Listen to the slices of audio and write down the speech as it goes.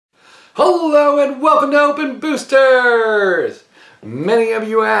Hello and welcome to Open Boosters! Many of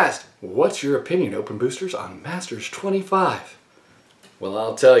you asked, what's your opinion, Open Boosters, on Masters 25? Well,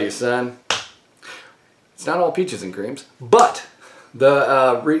 I'll tell you, son. It's not all peaches and creams, but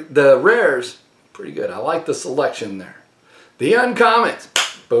the rares, pretty good. I like the selection there. The uncommons,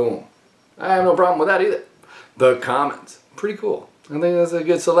 boom. I have no problem with that either. The commons, pretty cool. I think that's a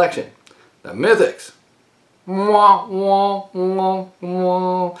good selection. The mythics, wah, wah, wah,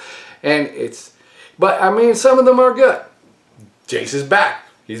 wah. And but I mean, some of them are good. Jace is back.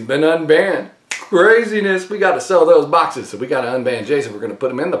 He's been unbanned. Craziness. We got to sell those boxes, so we got to unban Jace if we're going to put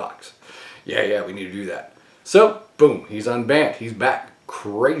him in the box. Yeah, we need to do that. So, boom, he's unbanned. He's back.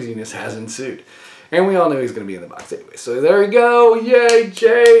 Craziness has ensued. And we all knew he's going to be in the box anyway. So there we go. Yay,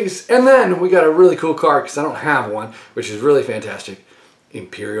 Jace. And then we got a really cool card, because I don't have one, which is really fantastic.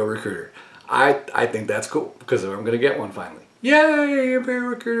 Imperial Recruiter. I think that's cool, because I'm going to get one finally. Yay, Imperial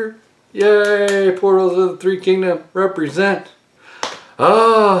Recruiter. Yay, Portals of the Three Kingdom represent.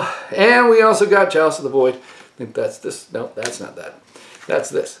 Oh, and we also got Chalice of the Void. I think that's this. No, that's not that. That's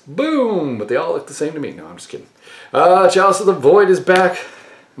this. Boom! But they all look the same to me. No, I'm just kidding. Chalice of the Void is back.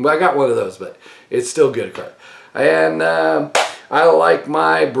 Well, I got one of those, but it's still a good card. And I like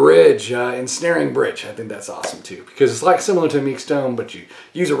my bridge, Ensnaring Bridge. I think that's awesome too, because it's like similar to Meek Stone, but you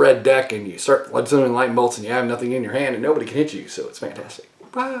use a red deck and you start doing lightning bolts and you have nothing in your hand and nobody can hit you, so it's fantastic.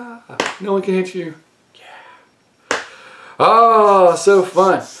 Wow, no one can hit you. Yeah. Oh, so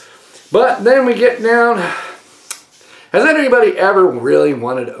fun. But then we get down. Has anybody ever really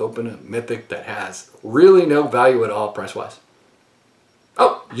wanted to open a mythic that has really no value at all price-wise?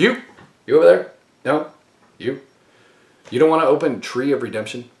 Oh, you? You over there? No? You? You don't want to open Tree of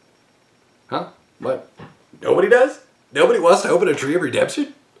Redemption? Huh? What? Nobody does? Nobody wants to open a Tree of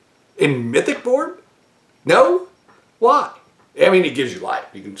Redemption? In Mythic form? No? Why? I mean, it gives you life.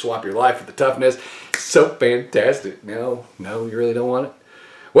 You can swap your life for the toughness. So fantastic. No, you really don't want it?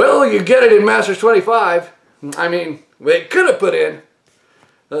 Well, you get it in Masters 25. I mean, they could have put in,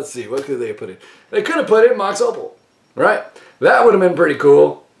 let's see, what could they have put in? They could have put in Mox Opal, right? That would have been pretty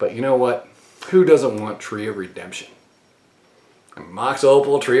cool. But you know what? Who doesn't want Tree of Redemption? Mox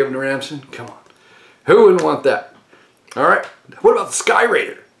Opal, Tree of Redemption? Come on. Who wouldn't want that? Alright. What about the Sky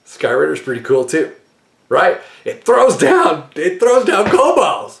Raider? Sky Raider's pretty cool too. Right? It throws down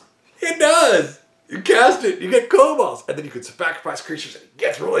kobolds. It does. You cast it, you get kobolds. And then you can sacrifice creatures and it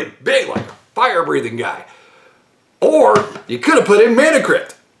gets really big like a fire-breathing guy. Or you could have put in Mana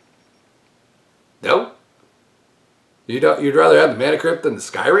Crypt. No? You'd rather have the Mana Crypt than the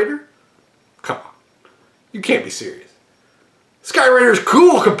Sky Raider? Come on. You can't be serious. Sky Raider's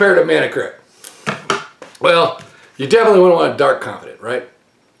cool compared to Mana Crypt. Well, you definitely wouldn't want a Dark Confidant, right?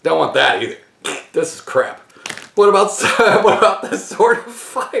 Don't want that either. This is crap. What about the Sword of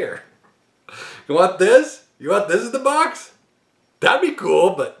Fire? You want this? You want this in the box? That'd be cool,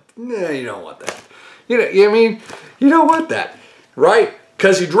 but nah, you don't want that. You know, I mean, you don't want that, right?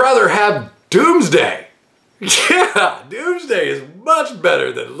 Because you'd rather have Doomsday. Yeah, Doomsday is much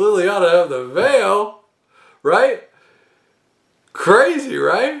better than Liliana of the Veil, right? Crazy,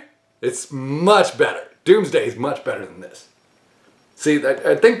 right? It's much better. Doomsday is much better than this. See,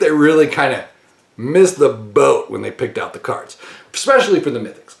 I think they really kind of missed the boat when they picked out the cards, especially for the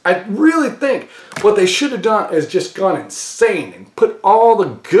mythics. I really think what they should have done is just gone insane and put all the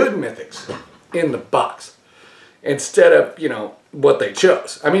good mythics in the box instead of, you know, what they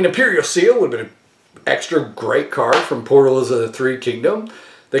chose. I mean, Imperial Seal would have been an extra great card from Portals of the Three Kingdom.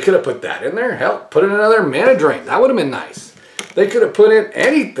 They could have put that in there. Hell, put in another Mana Drain. That would have been nice. They could have put in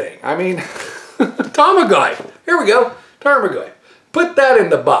anything. I mean, Tarmogoyf. Here we go. Tarmogoyf. Put that in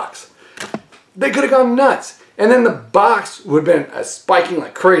the box. They could have gone nuts. And then the box would have been spiking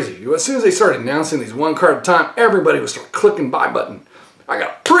like crazy. As soon as they started announcing these one card at a time, everybody would start clicking buy button. I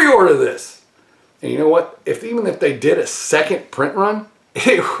got to pre-order this. And you know what? Even if they did a second print run,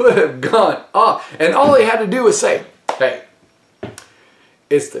 it would have gone off. And all they had to do was say, hey,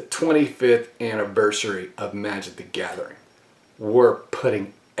 it's the 25th anniversary of Magic the Gathering. We're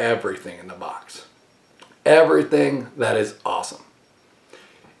putting everything in the box. Everything that is awesome.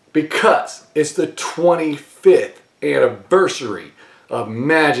 Because it's the 25th anniversary of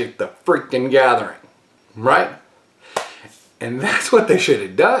Magic the freaking Gathering. Right? And that's what they should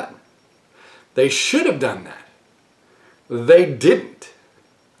have done. They should have done that. They didn't.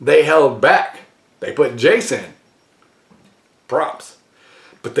 They held back. They put Jason. Props.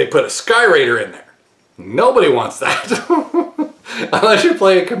 But they put a Sky Raider in there. Nobody wants that. Unless you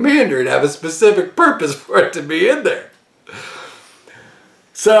play a commander and have a specific purpose for it to be in there.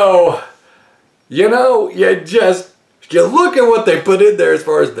 So, you know, you just you look at what they put in there as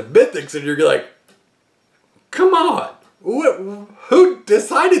far as the mythics, and you're like, come on. Who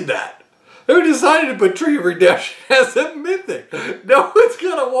decided that? Who decided to put Tree of Redemption as a mythic? No one's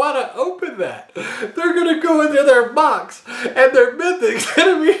going to want to open that. They're going to go into their box, and their mythic's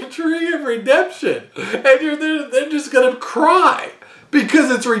going to be Tree of Redemption. And they're just going to cry because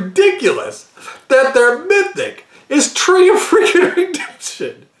it's ridiculous that their mythic is Tree of freaking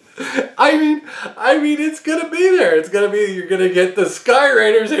Redemption. I mean, it's going to be there. It's going to be, you're going to get the Sky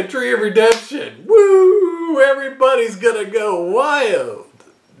Raiders and Tree of Redemption. Woo! Everybody's going to go wild.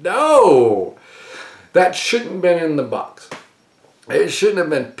 No, that shouldn't have been in the box. It shouldn't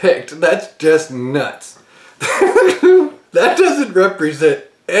have been picked. That's just nuts. That doesn't represent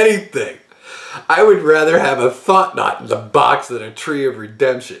anything. I would rather have a Thought Knot in the box than a Tree of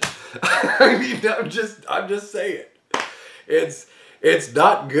Redemption. I mean, I'm just saying. It's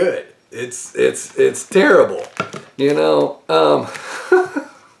not good. It's terrible. You know,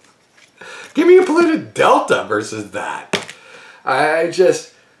 give me a polluted Delta versus that. I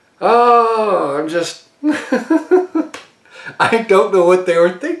don't know what they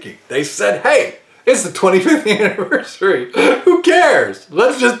were thinking. They said, hey, it's the 25th anniversary. Who cares?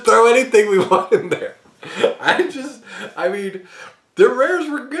 Let's just throw anything we want in there. I mean, the rares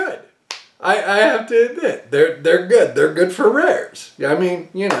were good. I have to admit, they're good. They're good for rares. I mean,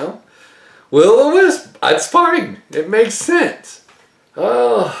 you know, Will-O-Wisp, it's fine. It makes sense.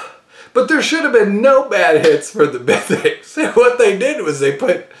 Oh. But there should have been no bad hits for the mythics. And what they did was they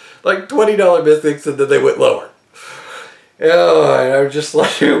put like $20 mythics and then they went lower. Oh, and I'm just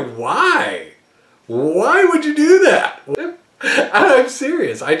like, why? Why would you do that? I'm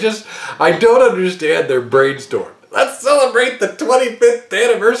serious. I don't understand their brainstorm. Let's celebrate the 25th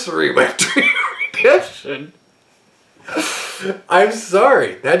anniversary by Tree of Redemption. I'm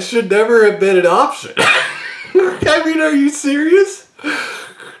sorry. That should never have been an option. I mean, are you serious?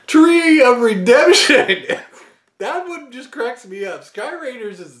 Tree of Redemption. That one just cracks me up. Sky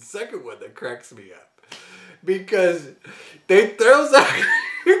Raiders is the second one that cracks me up. Because they throws out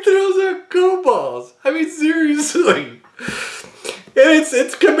Coballs. I mean, seriously. And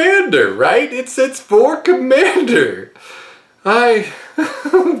it's Commander, right? It's for Commander. I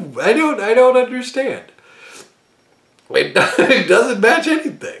don't understand. It doesn't match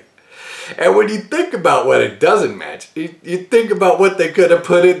anything. And when you think about what it doesn't match, you think about what they could have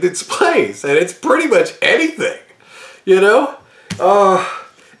put in its place, and it's pretty much anything, you know?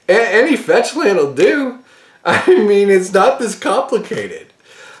 Any fetch land will do. I mean, it's not this complicated.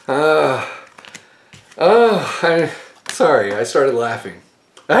 Sorry, I started laughing.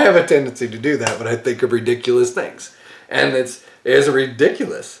 I have a tendency to do that when I think of ridiculous things, and it's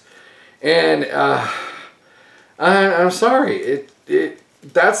ridiculous. And I'm sorry.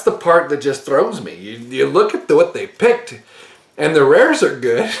 That's the part that just throws me. You look at what they picked, and the rares are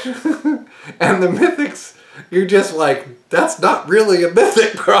good, and the mythics, you're just like, that's not really a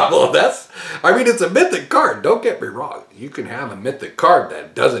mythic problem. I mean, it's a mythic card. Don't get me wrong. You can have a mythic card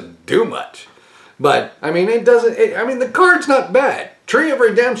that doesn't do much. But, I mean, the card's not bad. Tree of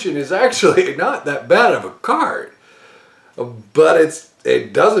Redemption is actually not that bad of a card. But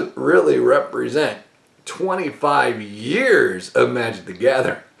it doesn't really represent 25 years of Magic the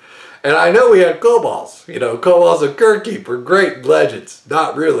Gathering. And I know we had Coballs. You know, Coballs and Kirkkeep were great legends.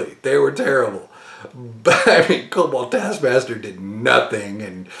 Not really. They were terrible. But, I mean, Cobalt Taskmaster did nothing,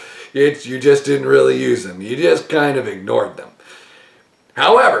 and you just didn't really use them. You just kind of ignored them.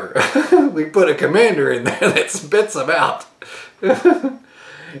 However, we put a commander in there that spits them out.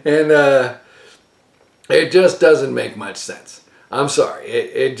 And it just doesn't make much sense. I'm sorry.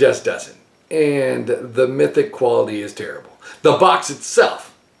 It just doesn't. And the mythic quality is terrible. The box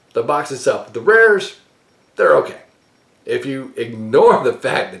itself, the rares, they're okay. If you ignore the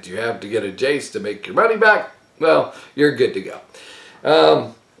fact that you have to get a Jace to make your money back, well, you're good to go.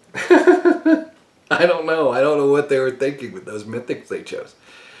 I don't know. I don't know what they were thinking with those mythics they chose.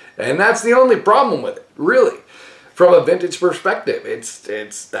 And that's the only problem with it, really. From a vintage perspective,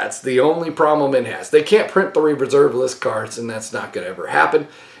 that's the only problem it has. They can't print the reserve list cards, and that's not going to ever happen.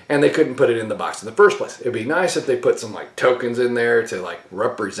 And they couldn't put it in the box in the first place. It'd be nice if they put some like tokens in there to like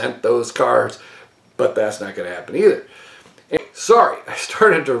represent those cards, but that's not going to happen either. And, sorry, I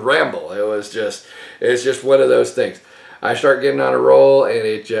started to ramble. It's just one of those things. I start getting on a roll and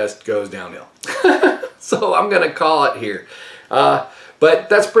it just goes downhill. So I'm going to call it here. But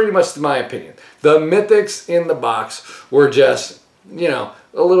that's pretty much my opinion. The mythics in the box were just, you know,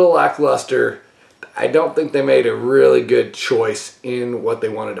 a little lackluster. I don't think they made a really good choice in what they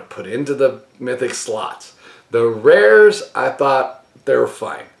wanted to put into the mythic slots. The rares, I thought, they were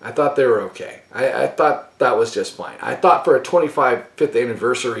fine. I thought they were okay. I thought that was just fine. I thought for a 25th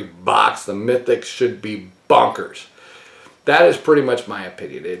anniversary box, the Mythics should be bonkers. That is pretty much my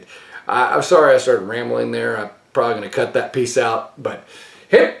opinion. I'm sorry I started rambling there. I'm probably going to cut that piece out. But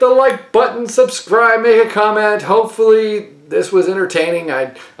hit the like button, subscribe, make a comment. Hopefully this was entertaining.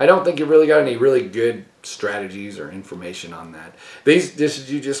 I don't think you really got any really good strategies or information on that.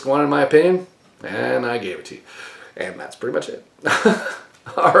 You just wanted my opinion, and I gave it to you. And that's pretty much it.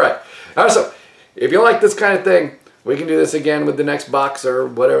 All right. So, if you like this kind of thing, we can do this again with the next box or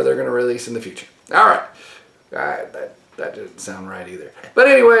whatever they're going to release in the future. All right. That didn't sound right either. But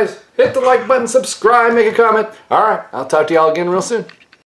anyways, hit the like button, subscribe, make a comment. All right. I'll talk to y'all again real soon.